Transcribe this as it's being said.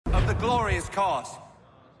the glorious cause.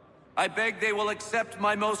 I beg they will accept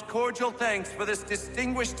my most cordial thanks for this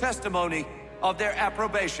distinguished testimony of their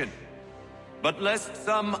approbation. But lest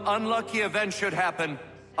some unlucky event should happen,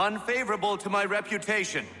 unfavorable to my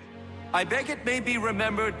reputation, I beg it may be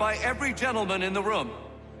remembered by every gentleman in the room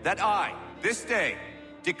that I, this day,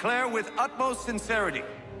 declare with utmost sincerity,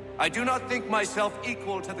 I do not think myself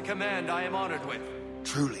equal to the command I am honored with.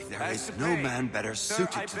 Truly, there is no man better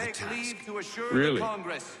suited to the task. Really?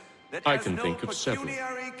 I can think of several.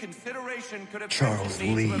 Charles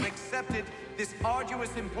Lee.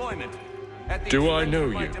 Do I know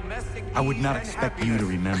you? I would not expect you to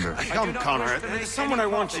remember. Come, Connor, there's someone I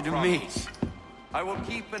want you to meet. I will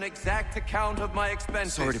keep an exact account of my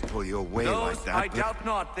expenses. Sorry to pull you away like that, I doubt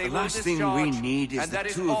not they the will last thing we need is the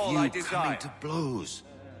two of you coming to blows.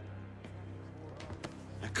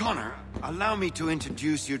 Now, Connor, allow me to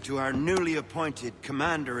introduce you to our newly appointed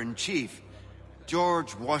Commander-in-Chief,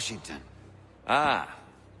 George Washington. Ah,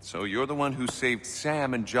 so you're the one who saved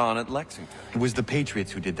Sam and John at Lexington. It was the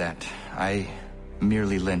Patriots who did that. I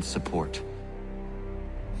merely lent support.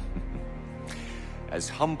 As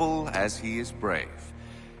humble as he is brave.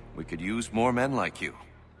 We could use more men like you.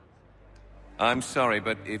 I'm sorry,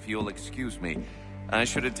 but if you'll excuse me, I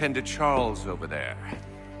should attend to Charles over there.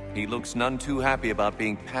 He looks none too happy about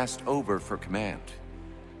being passed over for command.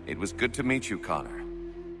 It was good to meet you, Connor.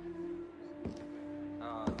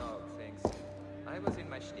 Oh, no, thanks. I was in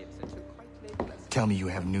my schnitzel until quite late last night. Tell me you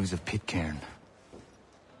have news of Pitcairn.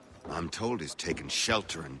 I'm told he's taken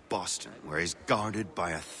shelter in Boston, where he's guarded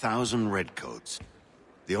by 1,000 redcoats.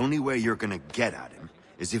 The only way you're gonna get at him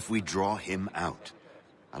is if we draw him out.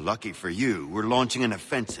 And lucky for you, we're launching an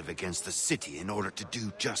offensive against the city in order to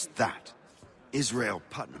do just that. Israel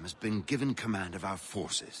Putnam has been given command of our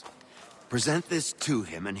forces. Present this to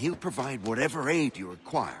him and he'll provide whatever aid you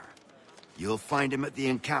require. You'll find him at the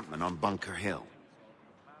encampment on Bunker Hill.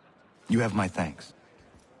 You have my thanks.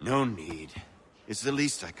 No need. It's the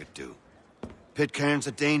least I could do. Pitcairn's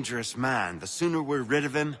a dangerous man. The sooner we're rid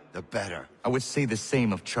of him, the better. I would say the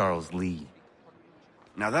same of Charles Lee.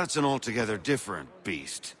 Now that's an altogether different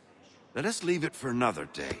beast. Let us leave it for another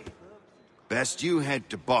day. Best you head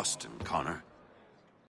to Boston, Connor.